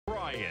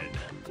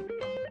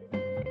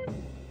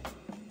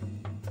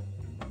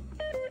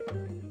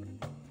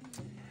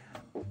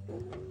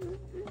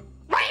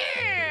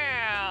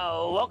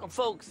Welcome,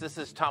 folks. This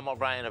is Tom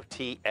O'Brien of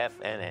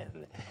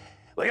TFNN.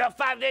 We go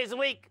 5 days a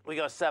week. We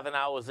go 7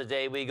 hours a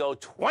day. We go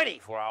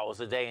 24 hours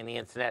a day on the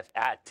internet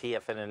at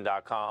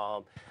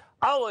TFNN.com.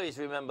 Always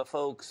remember,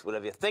 folks,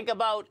 whatever you think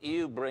about,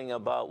 you bring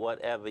about.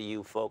 Whatever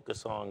you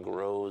focus on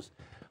grows.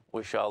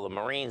 Wish all the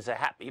Marines a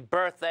happy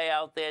birthday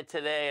out there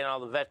today, and all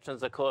the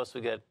veterans, of course.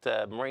 We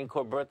got Marine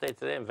Corps birthday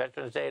today and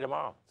Veterans Day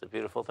tomorrow. It's a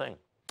beautiful thing.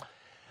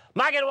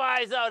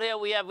 Market-wise out here,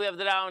 we have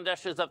the Dow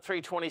Industrials up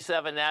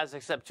 327,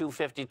 Nasdaq's up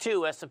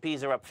 252,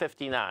 S&Ps are up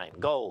 59.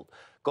 Gold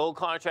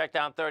contract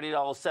down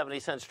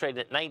 $30.70,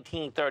 trading at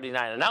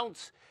 $19.39 an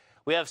ounce.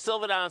 We have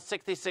silver down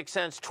 66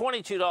 cents,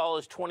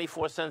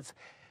 $22.24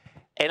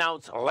 an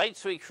ounce. Light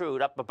sweet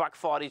crude up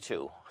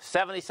 $1.42,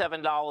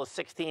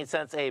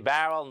 $77.16 a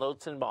barrel.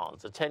 Notes and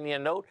bonds. A 10-year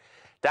note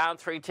down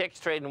 3 ticks,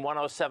 trading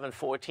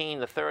 107.14.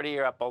 The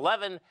 30-year up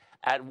 11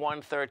 at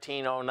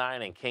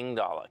 113.09. And King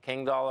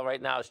Dollar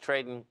right now is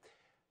trading.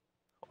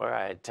 All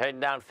right,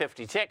 trading down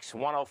 50 ticks,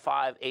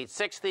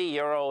 105.860.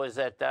 Euro is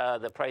at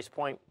the price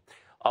point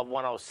of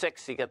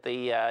 106. You get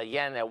the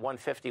yen at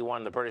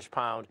 151. The British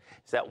pound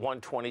is at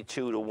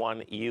 122 to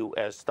 1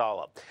 U.S.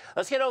 dollar.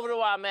 Let's get over to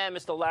our man,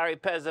 Mr. Larry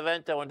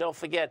Pesavento. And don't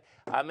forget,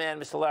 our man,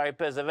 Mr. Larry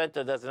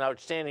Pesavento, does an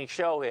outstanding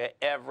show here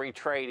every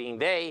trading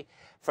day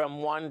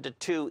from 1 to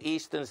 2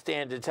 Eastern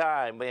Standard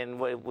Time.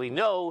 And what we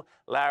know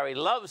Larry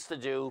loves to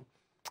do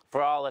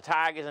for all the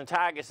Tigers and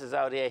Tigresses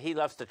out here, he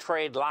loves to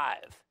trade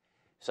live.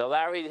 So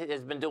Larry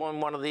has been doing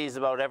one of these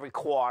about every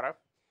quarter.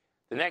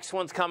 The next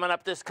one's coming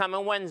up this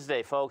coming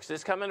Wednesday, folks.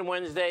 This coming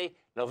Wednesday,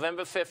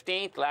 November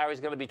 15th,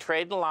 Larry's going to be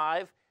trading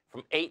live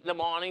from 8 in the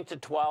morning to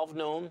 12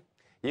 noon.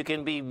 You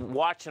can be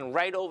watching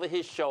right over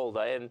his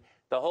shoulder, and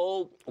the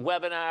whole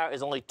webinar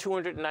is only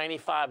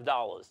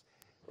 $295.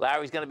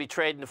 Larry's going to be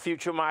trading the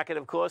future market,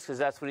 of course, because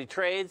that's what he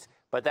trades.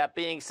 But that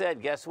being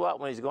said, guess what?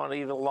 When he's going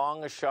either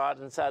long or short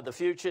inside the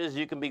futures,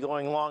 you can be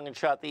going long and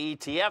short the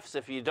ETFs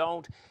if you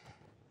don't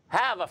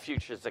have a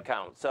futures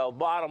account. So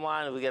bottom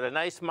line is we get a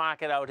nice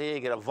market out here. You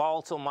get a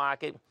volatile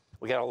market.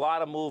 We got a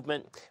lot of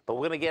movement. But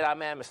we're going to get our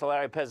man, Mr.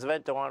 Larry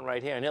Pesavento, on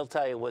right here, and he'll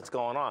tell you what's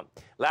going on.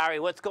 Larry,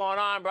 what's going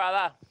on,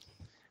 brother?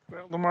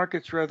 Well, the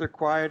market's rather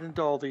quiet and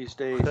dull these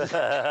days.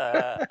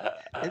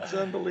 It's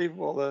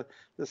unbelievable,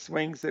 the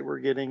swings that we're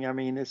getting. I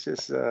mean, it's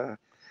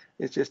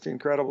just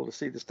incredible to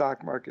see the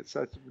stock market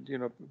such,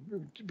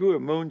 do a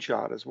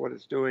moonshot is what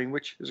it's doing,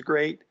 which is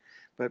great.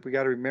 But we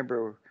got to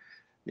remember,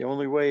 the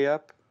only way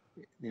up,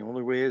 the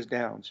only way is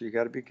down. So you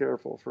got to be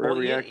careful for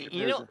every action.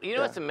 You know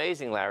what's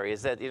amazing, Larry,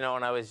 is that,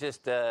 when I was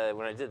just,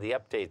 when I did the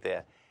update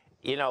there,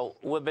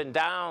 we've been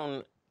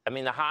down. I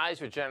mean, the highs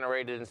were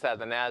generated inside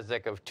the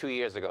NASDAQ of 2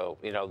 years ago,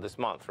 this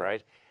month,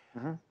 right?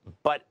 Mm-hmm.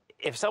 But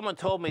if someone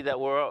told me that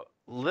we're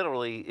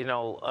literally,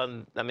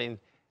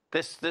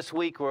 this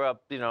week we're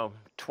up,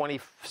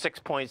 26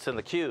 points in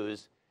the Qs,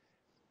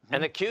 mm-hmm.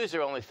 and the Qs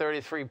are only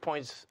 33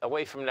 points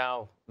away from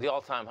now the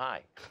all-time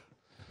high.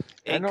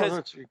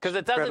 Because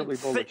it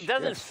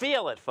doesn't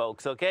feel it,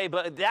 folks, okay?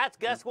 But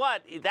guess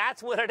what?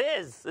 That's what it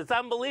is. It's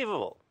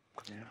unbelievable.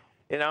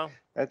 Yeah.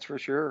 That's for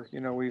sure.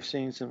 We've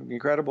seen some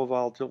incredible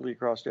volatility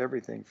across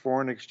everything.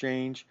 Foreign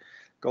exchange,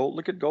 gold.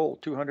 Look at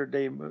gold.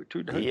 200-day move.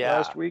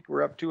 Last week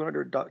we're up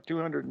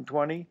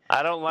 220.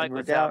 I don't like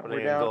what's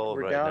happening in gold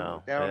right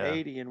now. Down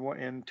 80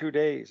 in 2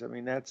 days. I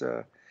mean,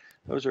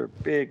 those are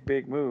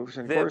big moves.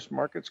 And of course,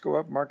 markets go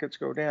up, markets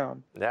go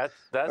down. That's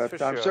for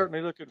sure. I'm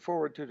certainly looking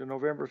forward to the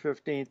November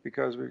 15th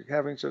because we're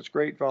having such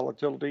great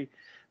volatility.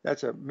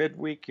 That's a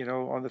midweek,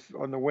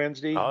 on the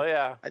Wednesday. Oh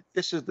yeah.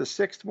 This is the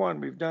 6th one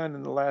we've done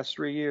in the last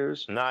 3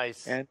 years.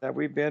 Nice. And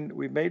we've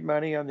made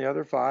money on the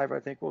other 5. I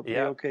think we'll be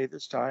okay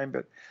this time.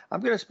 But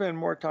I'm going to spend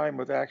more time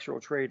with actual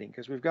trading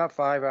because we've got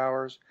 5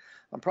 hours.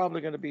 I'm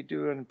probably going to be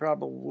doing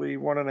probably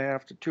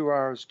 1.5 to 2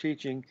 hours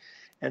teaching.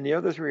 And the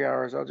other 3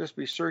 hours, I'll just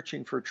be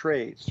searching for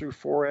trades through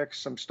Forex,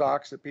 some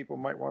stocks that people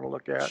might want to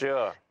look at.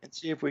 Sure. And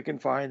see if we can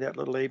find that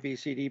little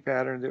ABCD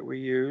pattern that we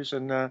use.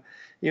 And,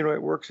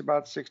 it works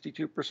about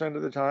 62%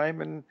 of the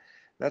time. And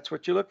that's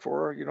what you look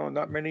for.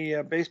 Not many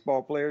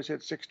baseball players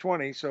hit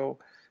 620. So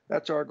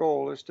that's our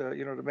goal is to,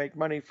 to make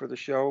money for the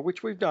show,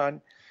 which we've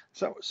done.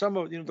 So some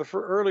of, the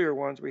earlier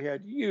ones, we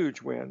had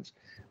huge wins.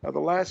 The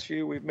last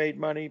few, we've made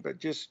money, but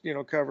just,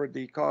 covered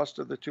the cost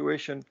of the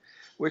tuition,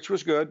 which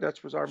was good.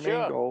 That was our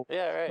main goal.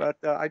 Yeah, right.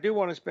 But I do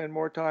want to spend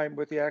more time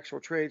with the actual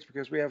trades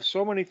because we have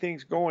so many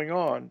things going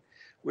on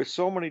with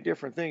so many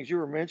different things. You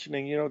were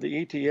mentioning,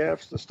 the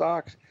ETFs, the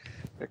stocks,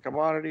 the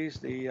commodities,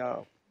 the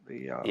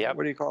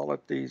what do you call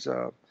it? These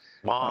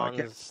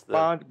bonds.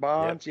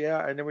 Bonds,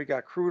 yeah. And then we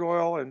got crude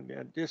oil, and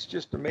it's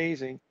just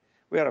amazing.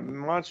 We had a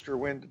monster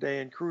win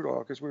today in crude oil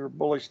because we were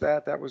bullish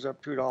that was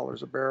up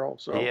 $2 a barrel.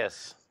 So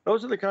yes.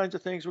 Those are the kinds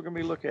of things we're going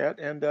to be looking at,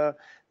 and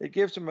it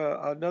gives them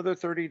another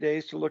 30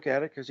 days to look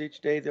at it because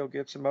each day they'll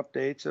get some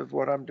updates of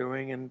what I'm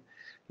doing, and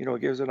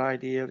it gives an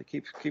idea that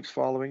keeps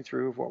following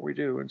through of what we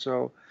do, and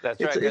so that's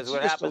right. Because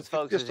what happens,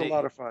 folks, is just a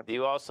lot of fun.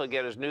 You also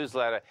get his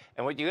newsletter,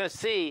 and what you're going to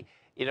see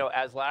you know,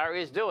 as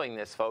Larry is doing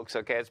this, folks,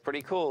 okay, it's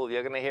pretty cool.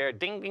 You're going to hear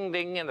ding, ding,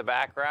 ding in the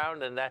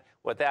background, and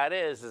what that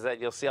is that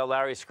you'll see how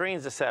Larry's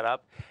screens are set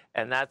up,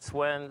 and that's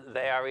when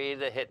they are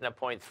either hitting a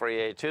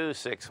 .382,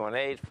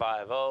 618,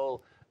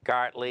 50,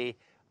 Gartley,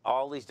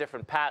 all these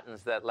different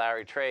patterns that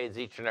Larry trades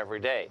each and every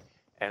day.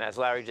 And as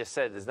Larry just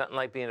said, there's nothing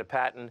like being a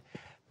pattern,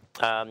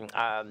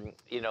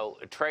 you know,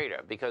 a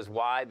trader. Because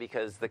why?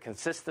 Because the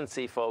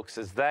consistency, folks,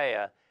 is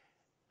there,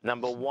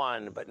 number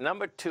one. But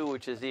number two,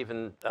 which is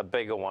even a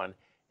bigger one,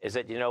 is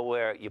that you know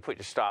where you put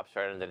your stops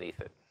right underneath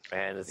it.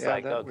 And it's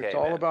like, okay, it's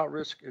all about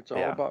risk. It's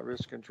all about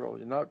risk control.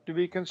 You're not to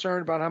be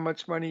concerned about how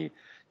much money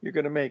you're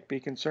going to make. Be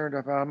concerned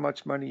about how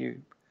much money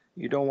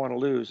you don't want to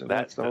lose. And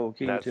that's the whole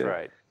key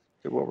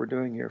to what we're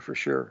doing here, for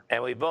sure.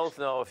 And we both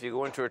know if you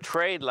go into a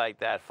trade like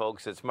that,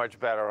 folks, it's much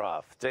better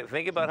off.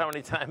 Think about how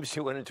many times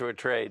you went into a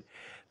trade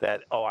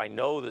that, oh, I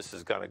know this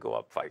is going to go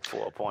up like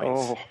 4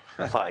 points.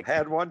 Oh, like,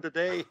 had one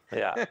today.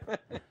 Yeah.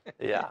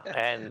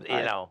 And,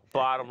 you know,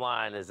 bottom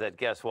line is that,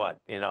 guess what?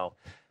 You know,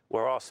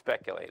 we're all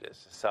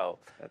speculators. So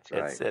that's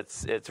right.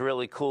 It's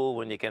really cool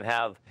when you can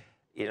have,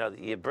 you know,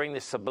 you bring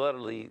the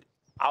stability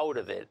out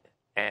of it,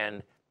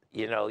 and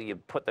you know, you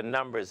put the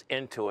numbers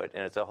into it,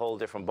 and it's a whole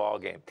different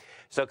ballgame.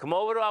 So come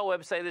over to our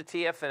website at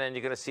TFNN.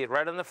 You're going to see it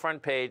right on the front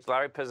page.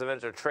 Larry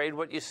Pesavento, Trade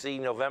What You See,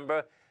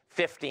 November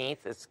 15th.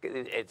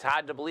 It's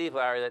hard to believe,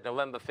 Larry, that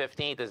November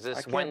 15th is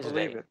this Wednesday. I can't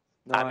believe it.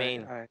 No, I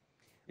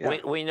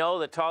mean, we know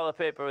the toilet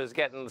paper is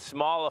getting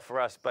smaller for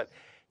us, but,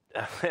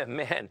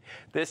 man,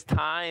 this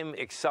time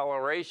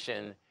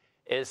acceleration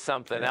is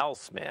something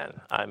else, man.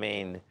 I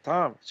mean.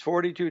 Tom, it's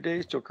 42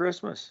 days till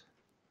Christmas.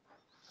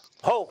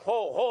 Ho,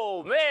 ho,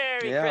 ho,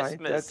 Merry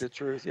Christmas. That's the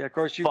truth. Yeah, of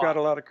course, you've got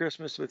a lot of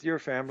Christmas with your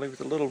family, with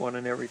the little one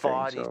and everything.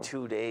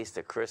 42 days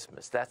to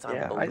Christmas. That's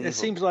unbelievable. It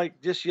seems like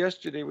just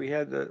yesterday we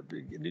had the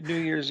New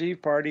Year's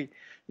Eve party,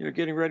 you know,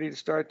 getting ready to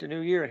start the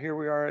new year, and here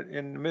we are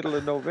in the middle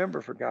of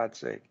November, for God's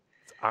sake.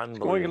 It's unbelievable.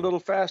 It's going a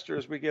little faster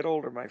as we get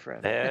older, my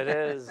friend. It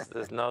is.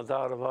 There's no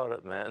doubt about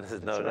it, man.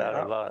 There's no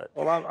doubt about it.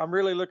 Well, I'm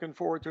really looking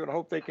forward to it. I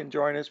hope they can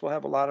join us. We'll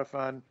have a lot of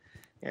fun,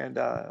 and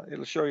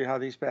it'll show you how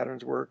these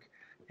patterns work.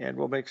 And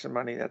we'll make some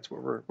money. That's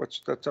what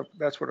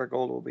that's what our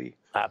goal will be.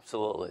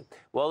 Absolutely.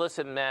 Well,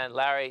 listen, man,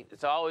 Larry,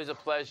 it's always a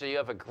pleasure. You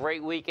have a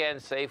great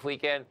weekend, safe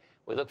weekend.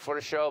 We look for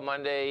the show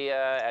Monday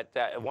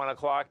at 1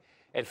 o'clock.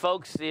 And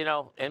folks, you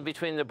know, in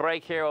between the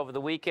break here over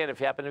the weekend,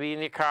 if you happen to be in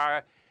your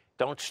car,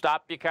 don't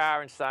stop your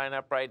car and sign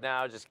up right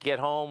now. Just get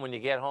home when you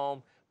get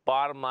home.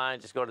 Bottom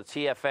line, just go to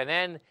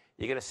TFNN.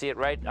 You're going to see it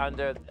right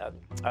under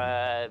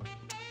the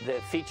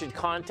featured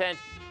content.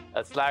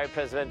 That's Larry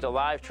Pesavento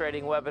live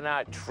trading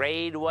webinar.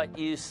 Trade What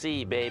You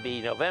See, baby.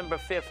 November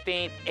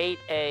 15th, 8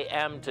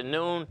 a.m. to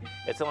noon.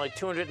 It's only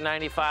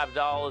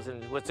 $295.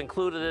 And what's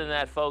included in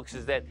that, folks,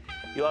 is that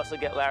you also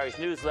get Larry's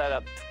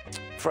newsletter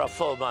for a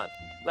full month.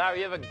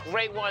 Larry, you have a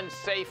great one,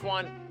 safe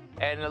one,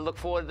 and I look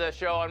forward to the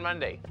show on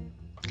Monday.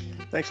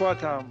 Thanks a lot,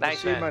 Tom.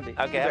 Thanks, we'll man. See you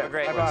Monday. Okay, have a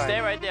great one. Stay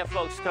right there,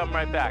 folks. Come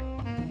right back.